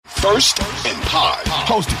First and Pod,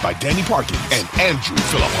 hosted by Danny Parkins and Andrew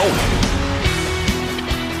Filippone.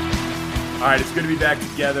 All right, it's good to be back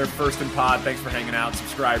together. First and Pod, thanks for hanging out.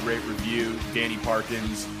 Subscribe, rate, review. Danny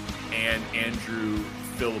Parkins and Andrew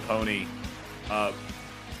Filippone.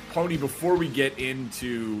 Pony, before we get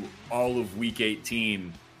into all of Week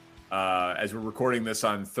 18, as we're recording this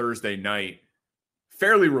on Thursday night,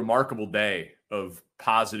 fairly remarkable day of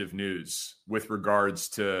positive news with regards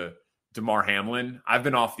to Damar Hamlin. I've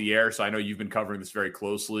been off the air, so I know you've been covering this very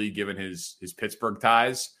closely, given his Pittsburgh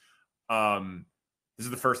ties. This is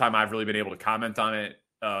the first time I've really been able to comment on it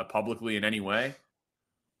publicly in any way.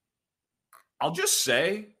 I'll just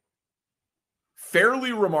say,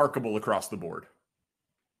 fairly remarkable across the board.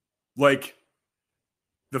 Like,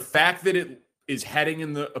 the fact that it is heading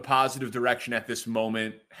in a positive direction at this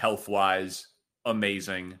moment, health-wise,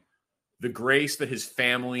 amazing. The grace that his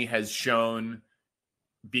family has shown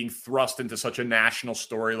being thrust into such a national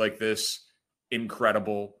story like this,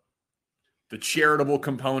 incredible. The charitable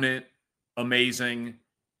component, amazing.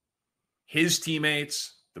 His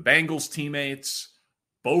teammates, the Bengals teammates,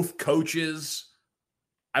 both coaches,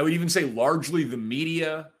 I would even say largely the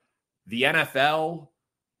media, the NFL,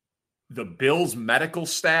 the Bills medical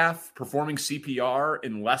staff performing CPR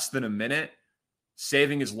in less than a minute,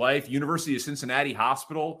 saving his life, University of Cincinnati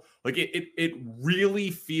Hospital. Like it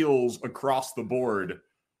really feels across the board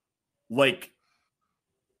like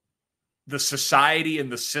the society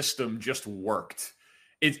and the system just worked.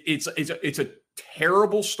 It's a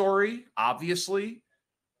terrible story, obviously,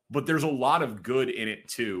 but there's a lot of good in it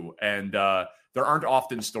too. And there aren't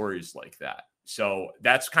often stories like that. So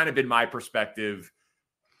that's kind of been my perspective,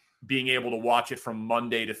 being able to watch it from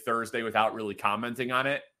Monday to Thursday without really commenting on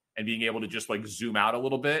it and being able to just like zoom out a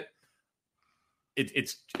little bit.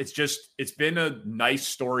 It's been a nice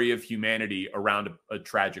story of humanity around a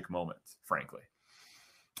tragic moment, frankly.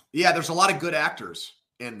 Yeah, there's a lot of good actors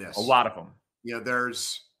in this. A lot of them. You know,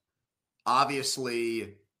 there's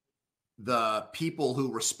obviously the people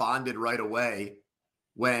who responded right away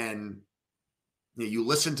when you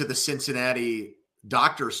listen to the Cincinnati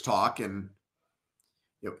doctors talk, and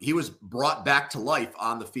he was brought back to life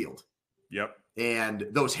on the field. Yep. And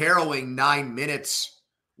those harrowing 9 minutes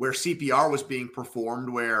where CPR was being performed,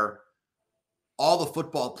 where all the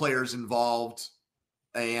football players involved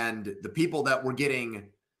and the people that were getting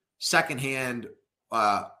secondhand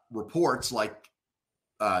reports, like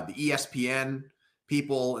the ESPN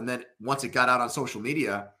people, and then once it got out on social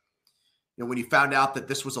media, when you found out that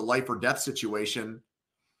this was a life or death situation,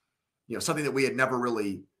 something that we had never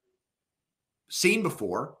really seen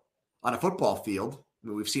before on a football field. I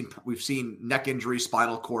mean, we've seen neck injury,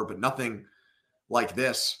 spinal cord, but nothing like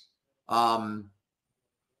this. I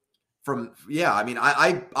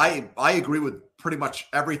agree with pretty much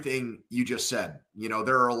everything you just said.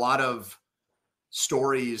 There are a lot of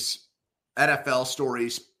stories, NFL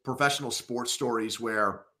stories, professional sports stories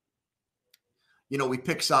where, we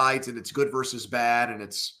pick sides and it's good versus bad. And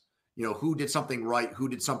it's, who did something right? Who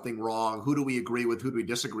did something wrong? Who do we agree with? Who do we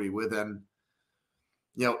disagree with? And,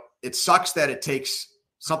 it sucks that it takes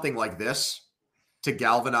something like this to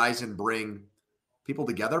galvanize and bring people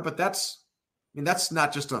together. But that's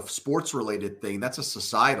not just a sports related thing. That's a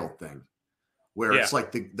societal thing where it's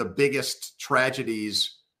like the biggest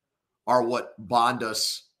tragedies are what bond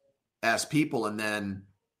us as people. And then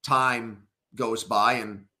time goes by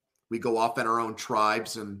and we go off in our own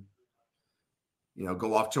tribes and,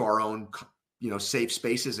 go off to our own, safe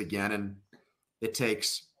spaces again. And it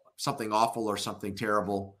takes something awful or something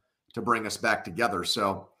terrible to bring us back together.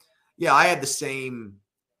 So yeah, I had the same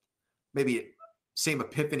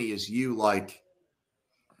epiphany as you. Like,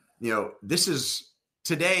 this is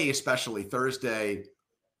today, especially Thursday,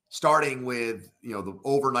 starting with, the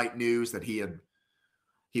overnight news that he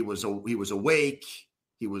was awake.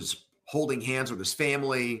 He was holding hands with his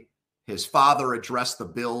family. His father addressed the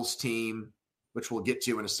Bills team, which we'll get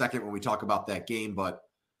to in a second when we talk about that game. But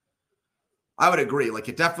I would agree. Like,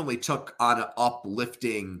 it definitely took on an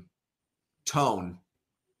uplifting tone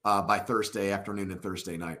by Thursday afternoon and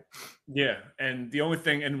Thursday night. Yeah. And the only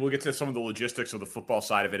thing, and we'll get to some of the logistics of the football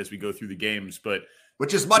side of it as we go through the games, but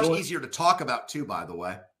which is much easier to talk about too, by the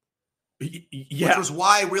way. Yeah. Which was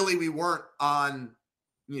why really we weren't on,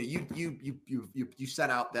 you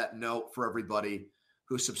sent out that note for everybody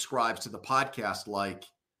who subscribes to the podcast. Like,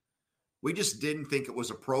 we just didn't think it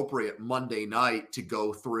was appropriate Monday night to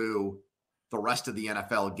go through the rest of the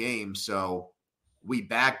NFL game. So we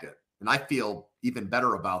bagged it. And I feel even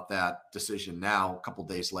better about that decision now, a couple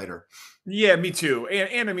days later. Yeah, me too.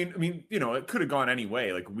 And I mean, it could have gone any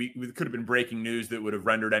way. Like we could have been breaking news that would have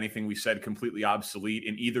rendered anything we said completely obsolete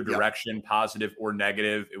in either direction, positive or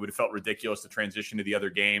negative. It would have felt ridiculous to transition to the other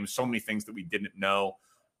game. So many things that we didn't know.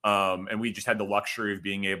 And we just had the luxury of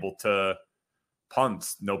being able to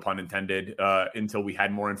punt, no pun intended, until we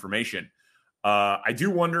had more information. I do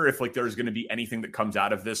wonder if like there's going to be anything that comes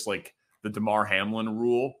out of this, like the Damar Hamlin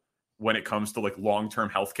rule when it comes to like long-term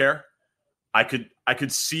healthcare. I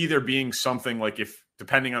could see there being something like, if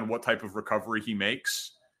depending on what type of recovery he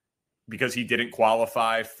makes, because he didn't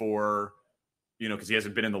qualify for, because he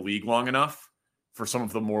hasn't been in the league long enough for some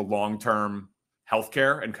of the more long-term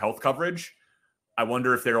healthcare and health coverage. I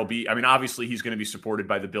wonder if there'll be, obviously he's going to be supported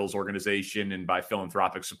by the Bills organization and by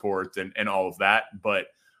philanthropic support and all of that, but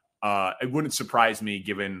it wouldn't surprise me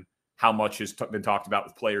given how much has been talked about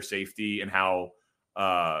with player safety and how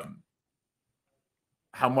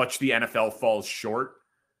much the NFL falls short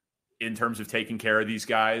in terms of taking care of these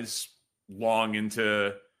guys long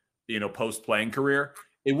into, post-playing career.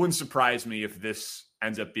 It wouldn't surprise me if this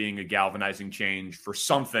ends up being a galvanizing change for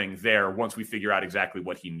something there once we figure out exactly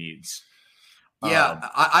what he needs. Yeah,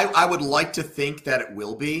 I would like to think that it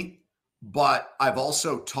will be, but I've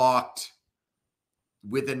also talked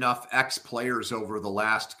with enough ex-players over the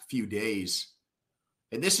last few days,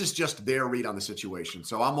 and this is just their read on the situation.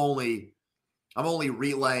 So I'm only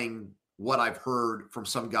relaying what I've heard from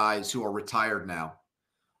some guys who are retired now.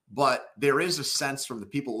 But there is a sense from the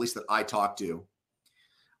people, at least that I talk to,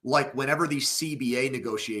 like whenever these CBA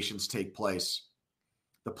negotiations take place,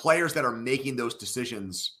 the players that are making those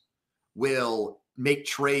decisions will make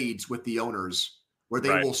trades with the owners where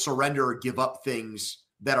they will surrender or give up things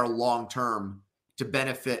that are long-term to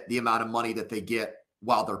benefit the amount of money that they get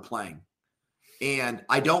while they're playing. And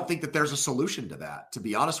I don't think that there's a solution to that, to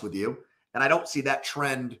be honest with you. And I don't see that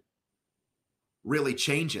trend really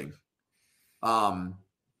changing.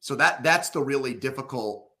 So that's the really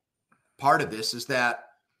difficult part of this, is that,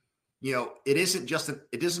 it isn't just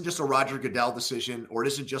a Roger Goodell decision, or it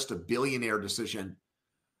isn't just a billionaire decision.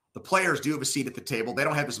 The players do have a seat at the table. They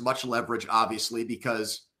don't have as much leverage, obviously,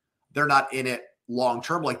 because they're not in it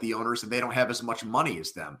long-term like the owners, and they don't have as much money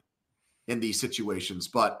as them in these situations.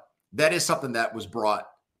 But that is something that was brought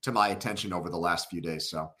to my attention over the last few days.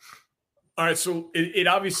 So. All right, so it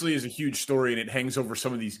obviously is a huge story, and it hangs over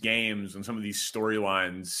some of these games and some of these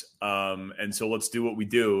storylines. And so let's do what we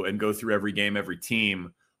do and go through every game, every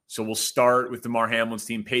team. So we'll start with Damar Hamlin's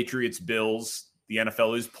team, Patriots, Bills. The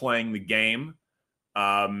NFL is playing the game.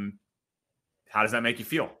 How does that make you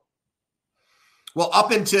feel? Well,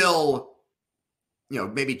 up until,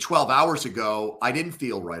 maybe 12 hours ago, I didn't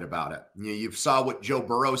feel right about it. You saw what Joe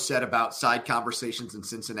Burrow said about side conversations in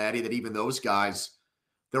Cincinnati, that even those guys,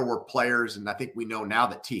 there were players, and I think we know now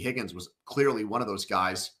that T. Higgins was clearly one of those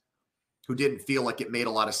guys who didn't feel like it made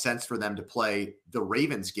a lot of sense for them to play the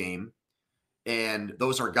Ravens game. And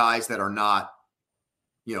those are guys that are not,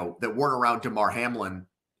 that weren't around Damar Hamlin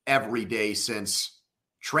every day since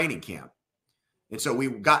training camp. And so we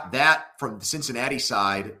got that from the Cincinnati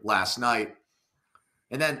side last night.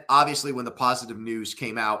 And then obviously when the positive news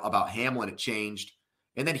came out about Hamlin, it changed.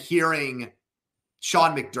 And then hearing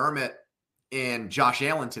Sean McDermott and Josh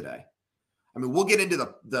Allen today. We'll get into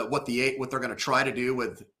what they're going to try to do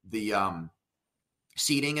with the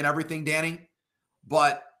seating and everything, Danny.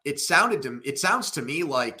 But it sounds to me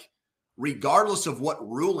like, regardless of what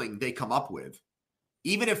ruling they come up with,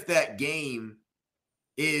 even if that game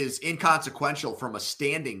is inconsequential from a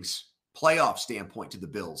standings playoff standpoint to the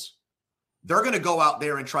Bills, they're going to go out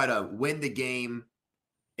there and try to win the game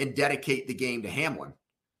and dedicate the game to Hamlin,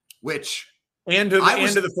 which and to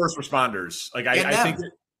the first responders. Like I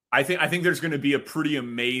think there's going to be a pretty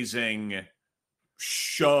amazing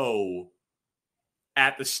show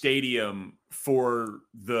at the stadium for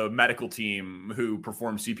the medical team who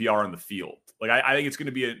perform CPR on the field. Like I think it's going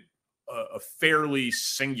to be a fairly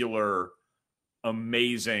singular,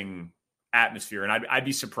 amazing atmosphere. And I'd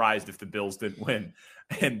be surprised if the Bills didn't win.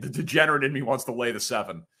 And the degenerate in me wants to lay the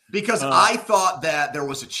 7. Because I thought that there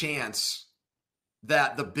was a chance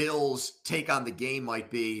that the Bills' take on the game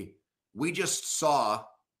might be, we just saw,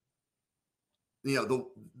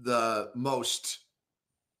 the most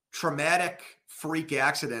traumatic freak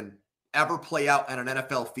accident ever play out at an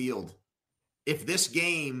NFL field. If this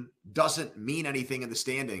game doesn't mean anything in the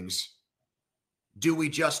standings, do we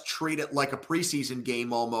just treat it like a preseason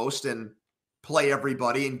game almost and play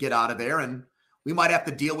everybody and get out of there? And we might have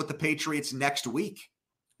to deal with the Patriots next week.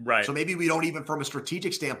 Right. So maybe we don't even, from a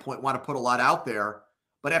strategic standpoint, want to put a lot out there.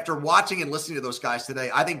 But after watching and listening to those guys today,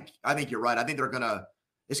 I think you're right. I think they're going to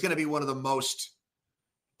it's going to be one of the most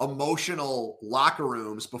emotional locker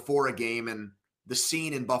rooms before a game. And the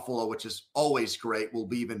scene in Buffalo, which is always great, will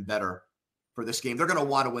be even better for this game. They're going to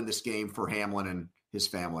want to win this game for Hamlin and his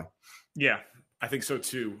family. Yeah, I think so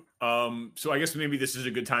too. So I guess maybe this is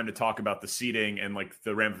a good time to talk about the seeding and like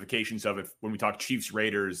the ramifications of it when we talk Chiefs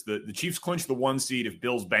Raiders. The Chiefs clinch the 1 seed if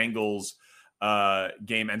Bills Bengals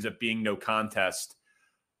game ends up being no contest.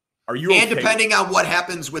 Are you and okay? Depending on what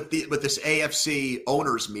happens with this AFC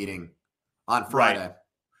owners meeting on Friday. Right.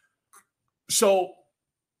 So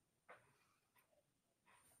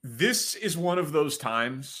this is one of those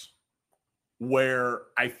times where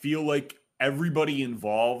I feel like everybody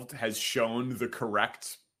involved has shown the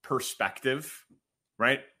correct perspective,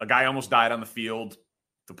 right? A guy almost died on the field.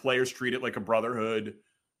 The players treat it like a brotherhood.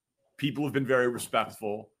 People have been very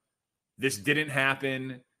respectful. This didn't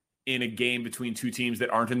happen in a game between two teams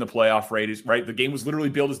that aren't in the playoff race, right? The game was literally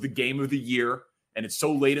billed as the game of the year, and it's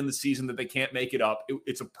so late in the season that they can't make it up.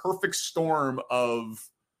 It's a perfect storm of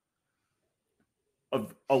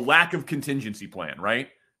a lack of contingency plan, right?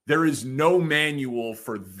 There is no manual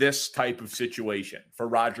for this type of situation for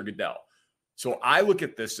Roger Goodell. So I look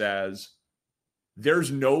at this as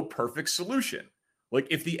there's no perfect solution. Like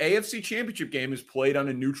if the AFC Championship game is played on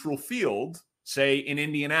a neutral field, say in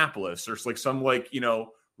Indianapolis or like some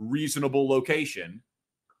reasonable location,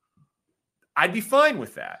 I'd be fine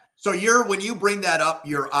with that. So when you bring that up,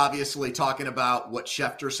 you're obviously talking about what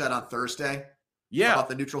Schefter said on Thursday about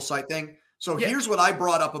the neutral site thing. So here's what I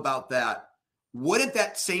brought up about that. Wouldn't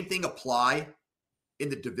that same thing apply in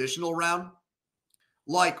the divisional round?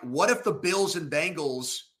 Like, what if the Bills and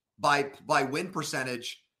Bengals by win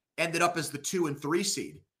percentage ended up as the 2 and 3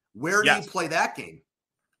 seed? Where do you play that game?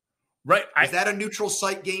 Right. Is that a neutral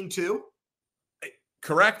site game too?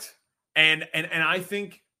 Correct. And I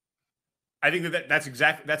think that's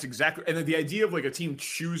exactly. And then the idea of like a team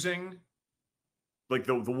choosing, like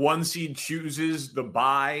the 1 seed chooses the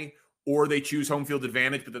bye, or they choose home field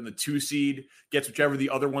advantage, but then the 2 seed gets whichever the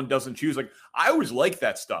other one doesn't choose. Like, I always like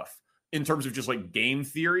that stuff in terms of just like game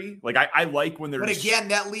theory. Like I like when there's. But again,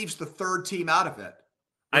 that leaves the 3rd team out of it.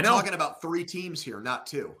 We're talking about 3 teams here, not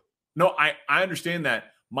 2. No, I understand that.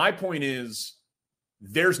 My point is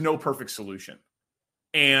there's no perfect solution.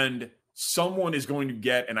 And someone is going to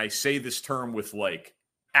get, and I say this term with like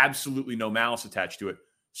absolutely no malice attached to it,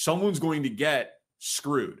 someone's going to get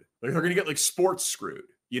screwed. Like they're going to get like sports screwed,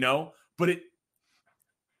 but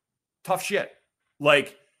tough shit.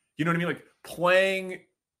 Like, you know what I mean? Like playing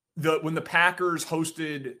when the Packers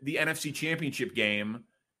hosted the NFC Championship game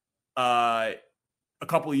a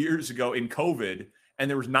couple of years ago in COVID, and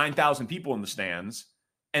there was 9,000 people in the stands,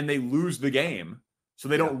 and they lose the game. So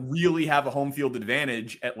they don't really have a home field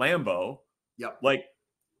advantage at Lambeau. Yep. Like,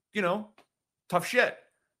 tough shit.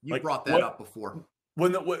 You brought that up before.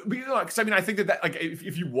 Because I think that like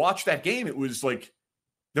if you watch that game, it was like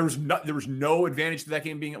there was no advantage to that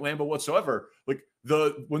game being at Lambeau whatsoever. Like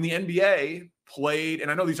when the NBA played, and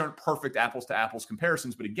I know these aren't perfect apples to apples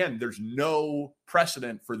comparisons, but again, there's no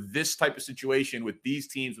precedent for this type of situation with these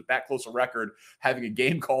teams with that close a record having a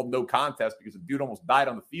game called no contest because a dude almost died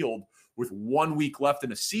on the field with 1 week left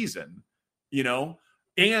in a season,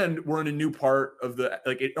 and we're in a new part of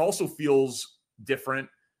it also feels different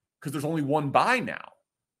because there's only 1 bye now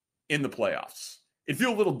in the playoffs. It'd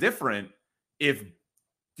feel a little different if,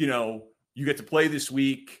 you get to play this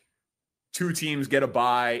week, 2 teams get a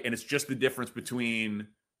bye, and it's just the difference between,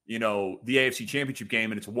 the AFC Championship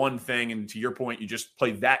game, and it's one thing. And to your point, you just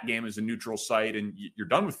play that game as a neutral site and you're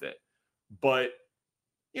done with it. But,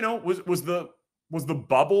 was the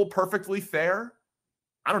bubble perfectly fair?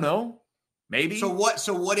 I don't know. Maybe. So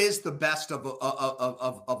what is the best of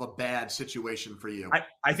a bad situation for you?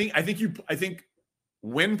 I think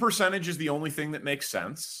win percentage is the only thing that makes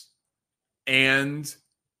sense. And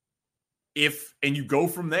you go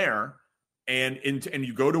from there and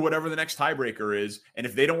you go to whatever the next tiebreaker is. And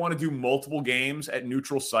if they don't want to do multiple games at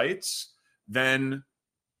neutral sites, then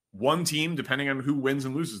one team, depending on who wins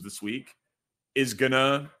and loses this week, is going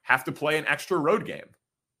to have to play an extra road game.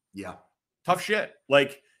 Yeah. Tough shit.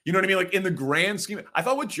 Like, you know what I mean? Like in the grand scheme, I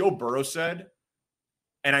thought what Joe Burrow said,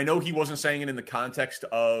 and I know he wasn't saying it in the context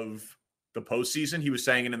of the postseason. He was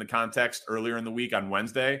saying it in the context earlier in the week on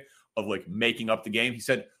Wednesday of like making up the game. He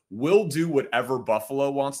said, we'll do whatever Buffalo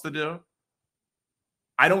wants to do.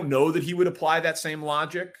 I don't know that he would apply that same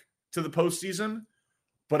logic to the postseason,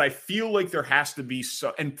 but I feel like there has to be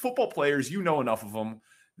and football players, enough of them,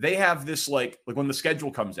 they have this like when the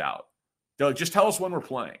schedule comes out, they're like, just tell us when we're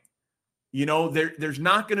playing. There's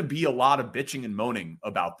not going to be a lot of bitching and moaning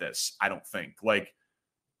about this, I don't think. Like,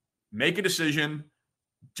 make a decision,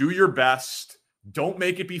 do your best, don't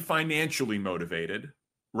make it be financially motivated,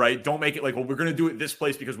 right? Don't make it like, well, we're going to do it this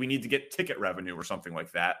place because we need to get ticket revenue or something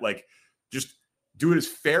like that. Like, just do it as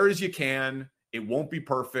fair as you can. It won't be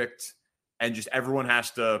perfect. And just everyone has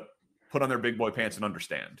to put on their big boy pants and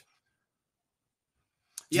understand.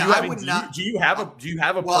 Do you have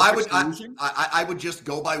a well, I would just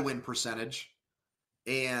go by win percentage,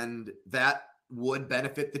 and that would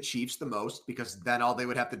benefit the Chiefs the most, because then all they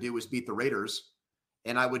would have to do is beat the Raiders,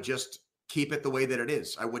 and I would just keep it the way that it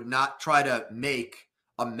is. I would not try to make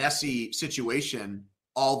a messy situation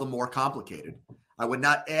all the more complicated. I would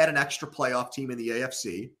not add an extra playoff team in the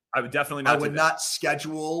AFC. I would definitely not. I would not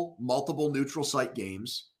schedule multiple neutral site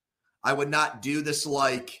games. I would not do this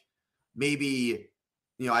like maybe,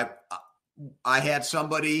 I had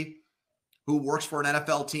somebody who works for an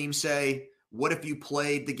NFL team say, what if you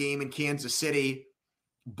played the game in Kansas City,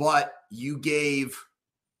 but you gave,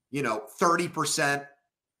 30%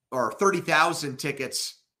 or 30,000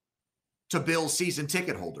 tickets to Bills season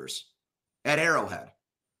ticket holders at Arrowhead,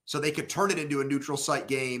 so they could turn it into a neutral site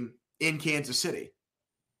game in Kansas City.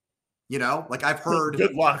 Like I've heard.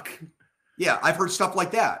 Good luck. Yeah, I've heard stuff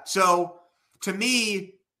like that. So to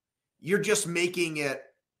me, you're just making it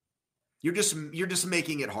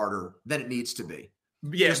harder than it needs to be.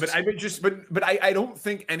 Yeah, I don't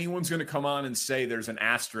think anyone's going to come on and say there's an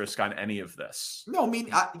asterisk on any of this. No, I mean,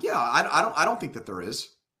 I don't think that there is.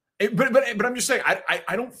 But I'm just saying,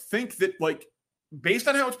 I don't think that, like, based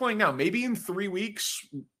on how it's playing now, maybe in 3 weeks,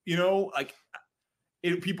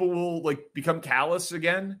 people will like become callous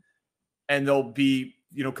again, and they'll be,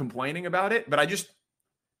 complaining about it. But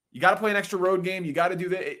you got to play an extra road game. You got to do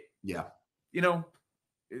that. Yeah.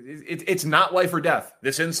 It's not life or death.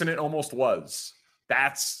 This incident almost was.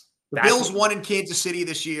 That's Bills won in Kansas City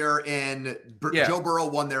this year, and Joe Burrow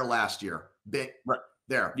won there last year. Right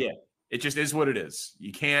there. Yeah. It just is what it is.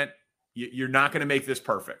 You're not going to make this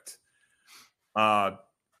perfect. It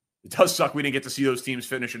does suck we didn't get to see those teams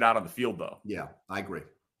finish it out on the field, though. Yeah, I agree.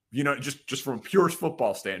 Just from a pure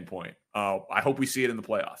football standpoint, I hope we see it in the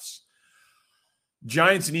playoffs.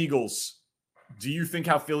 Giants and Eagles. Do you think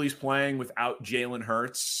how Philly's playing without Jalen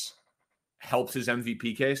Hurts helps his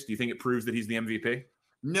MVP case? Do you think it proves that he's the MVP?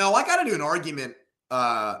 No, I got to do an argument.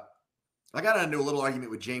 I got to do a little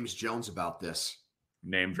argument with James Jones about this.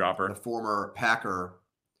 Name dropper. The former Packer.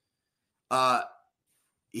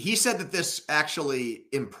 He said that this actually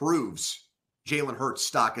improves Jalen Hurts'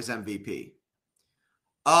 stock as MVP.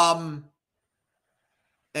 And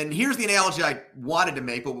here's the analogy I wanted to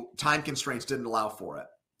make, but time constraints didn't allow for it.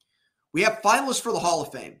 We have finalists for the Hall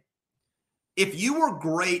of Fame. If you were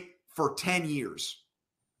great for 10 years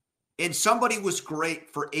and somebody was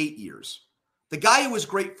great for 8 years, the guy who was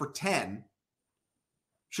great for 10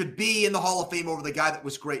 should be in the Hall of Fame over the guy that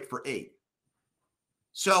was great for 8.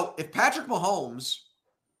 So if Patrick Mahomes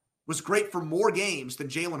was great for more games than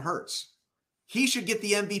Jalen Hurts, he should get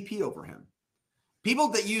the MVP over him. People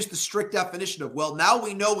that use the strict definition of, well, now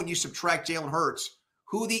we know when you subtract Jalen Hurts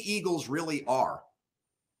who the Eagles really are.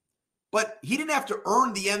 But he didn't have to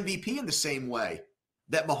earn the MVP in the same way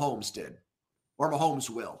that Mahomes did, or Mahomes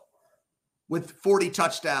will, with 40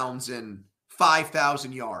 touchdowns and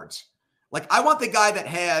 5,000 yards. Like, I want the guy that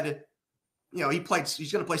had, he's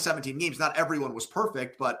going to play 17 games. Not everyone was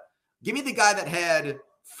perfect, but give me the guy that had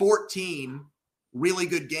 14 really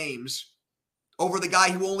good games over the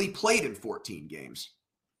guy who only played in 14 games.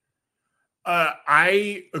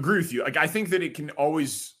 I agree with you. Like, I think that it can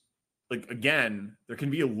always, again, there can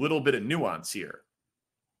be a little bit of nuance here.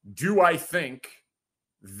 Do I think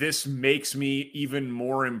this makes me even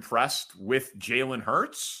more impressed with Jalen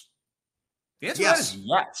Hurts? The answer to that is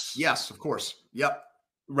yes. Yes, of course. Yep.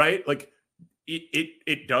 Right? Like,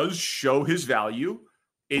 it does show his value.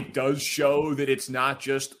 It does show that it's not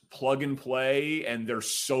just plug and play and they're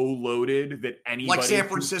so loaded that anybody... Like San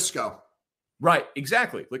Francisco. Right,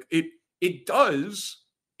 exactly. Like, it does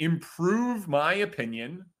improve my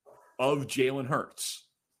opinion of Jalen Hurts.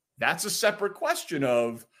 That's a separate question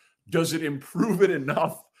of, does it improve it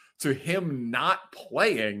enough to him not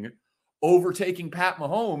playing, overtaking Pat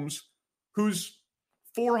Mahomes, who's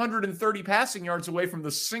 430 passing yards away from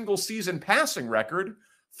the single season passing record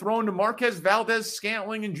thrown to Marquez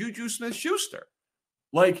Valdez-Scantling and Juju Smith-Schuster?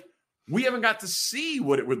 Like, we haven't got to see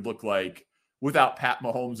what it would look like without Pat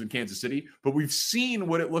Mahomes in Kansas City, but we've seen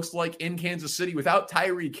what it looks like in Kansas City without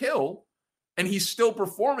Tyreek Hill, and he's still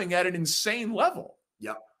performing at an insane level.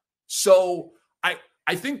 Yep. So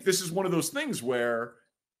I think this is one of those things where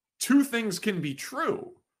two things can be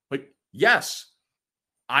true. Like, yes,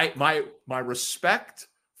 my respect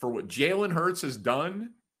for what Jalen Hurts has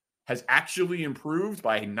done has actually improved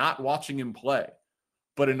by not watching him play.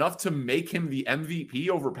 but enough to make him the MVP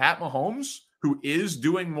over Pat Mahomes, who is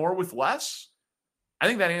doing more with less? I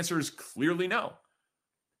think that answer is clearly no.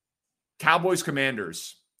 Cowboys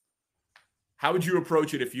Commanders. How would you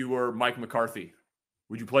approach it if you were Mike McCarthy?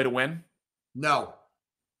 Would you play to win? No,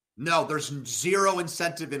 there's zero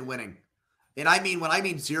incentive in winning. And when I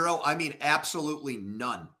mean zero, I mean absolutely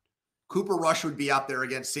none. Cooper Rush would be out there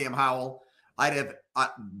against Sam Howell. I'd have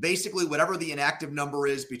basically whatever the inactive number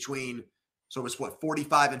is between, so it's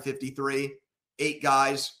 45 and 53, 8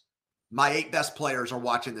 guys. My 8 best players are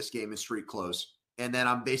watching this game in street clothes. And then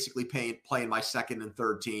I'm basically playing my second and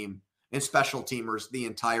third team and special teamers the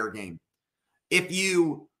entire game. If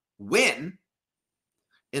you win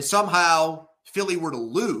and somehow Philly were to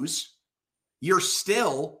lose, you're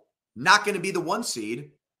still not going to be the 1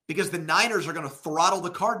 seed because the Niners are going to throttle the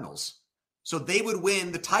Cardinals. So they would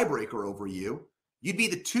win the tiebreaker over you. You'd be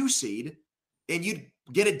the 2 seed and you'd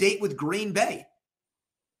get a date with Green Bay.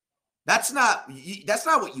 That's not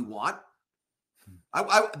what you want.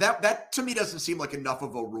 That to me doesn't seem like enough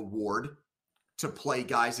of a reward to play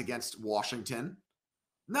guys against Washington.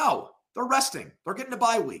 No, they're resting. They're getting a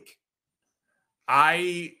bye week.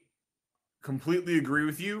 I completely agree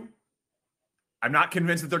with you. I'm not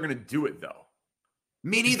convinced that they're going to do it, though.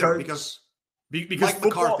 Me neither, because Mike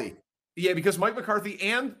McCarthy. Yeah, because Mike McCarthy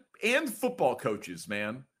and football coaches,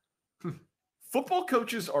 man. Football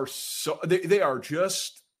coaches are they are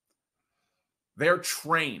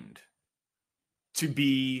trained to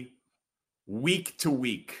be week to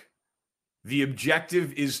week. The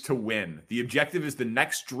objective is to win. The objective is the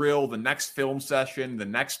next drill, the next film session, the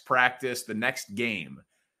next practice, the next game.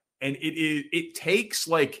 And it takes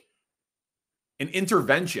like an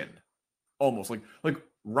intervention almost. Like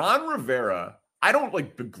Ron Rivera, I don't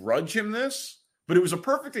like begrudge him this, but it was a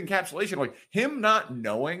perfect encapsulation. Like him not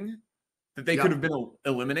knowing that they could have been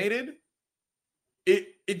eliminated.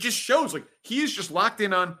 It just shows like he is just locked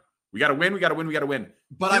in on we got to win, we got to win, we got to win.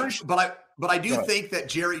 But I do think that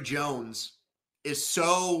Jerry Jones is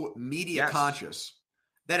so media conscious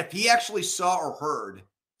that if he actually saw or heard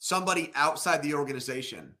somebody outside the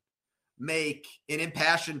organization make an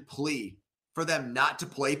impassioned plea for them not to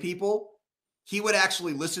play people, he would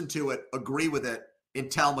actually listen to it, agree with it, and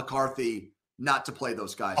tell McCarthy not to play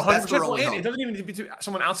those guys. That's their only hope. It doesn't even need to be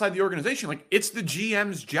someone outside the organization. Like it's the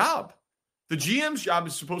GM's job. The GM's job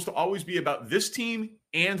is supposed to always be about this team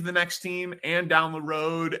and the next team and down the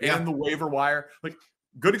road and the waiver wire. Like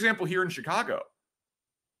good example here in Chicago.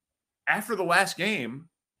 After the last game,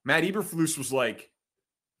 Matt Eberflus was like,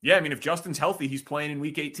 yeah, I mean, if Justin's healthy, he's playing in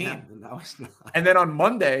week 18. Yeah, no, it's not. And then on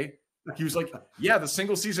Monday, he was like, yeah, the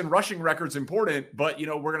single season rushing record's important, but, we're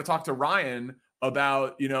going to talk to Ryan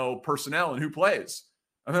about, personnel and who plays.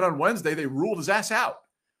 And then on Wednesday, they ruled his ass out.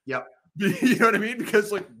 Yep. You know what I mean?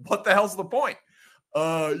 Because, like, what the hell's the point?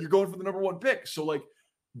 You're going for the number 1 pick. So, like,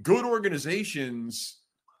 good organizations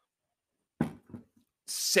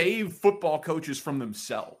save football coaches from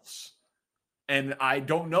themselves. And I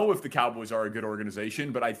don't know if the Cowboys are a good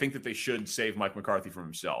organization, but I think that they should save Mike McCarthy from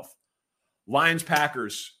himself.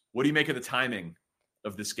 Lions-Packers, what do you make of the timing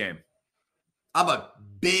of this game? I'm a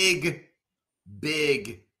big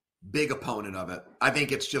opponent of it. I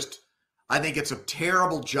think it's a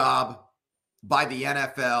terrible job by the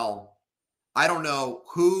NFL. I don't know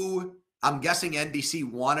who. I'm guessing NBC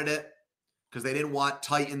wanted it because they didn't want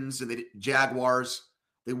Titans and Jaguars.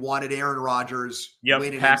 They wanted Aaron Rodgers.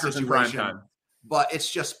 Yep, Packers in prime time. But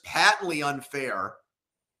it's just patently unfair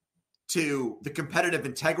to the competitive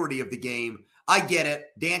integrity of the game. I get it.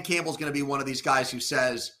 Dan Campbell's going to be one of these guys who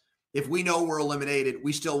says, if we know we're eliminated,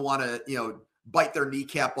 we still want to, bite their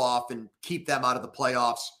kneecap off and keep them out of the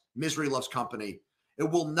playoffs. Misery loves company. They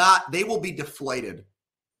will be deflated,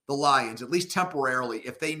 the Lions, at least temporarily,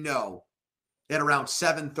 if they know at around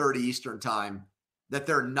 7:30 Eastern time that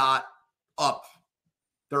they're not up.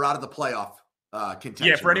 They're out of the playoff contention.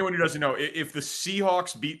 Yeah, for anyone who doesn't know, if the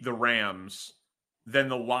Seahawks beat the Rams, then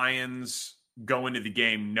the Lions go into the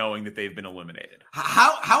game knowing that they've been eliminated.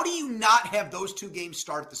 How do you not have those 2 games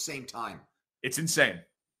start at the same time? It's insane.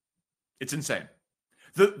 It's insane.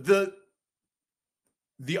 The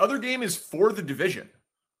other game is for the division.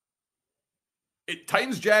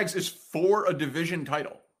 Titans-Jags is for a division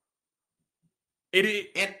title. I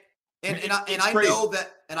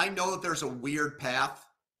know that there's a weird path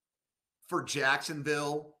for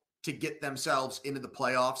Jacksonville to get themselves into the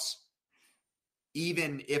playoffs,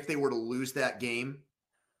 even if they were to lose that game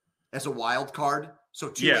as a wild card. So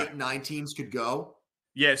 2 8 and 9 teams could go.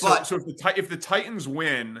 Yeah. So if the Titans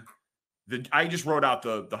win, I just wrote out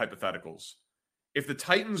the hypotheticals. If the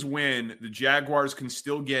Titans win, the Jaguars can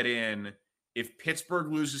still get in. If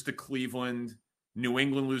Pittsburgh loses to Cleveland, New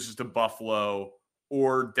England loses to Buffalo,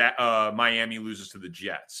 or Miami loses to the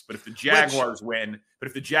Jets. But if the Jaguars win,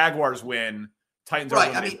 Titans are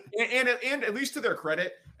eliminated. And at least to their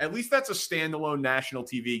credit, at least that's a standalone national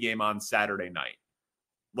TV game on Saturday night.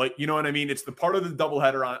 Like, you know what I mean? It's the part of the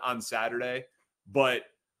doubleheader on Saturday. But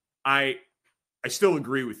I still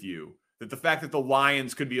agree with you that the fact that the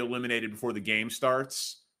Lions could be eliminated before the game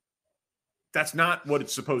starts, that's not what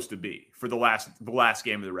it's supposed to be for the last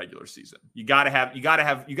game of the regular season. You got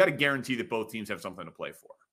to guarantee that both teams have something to play for.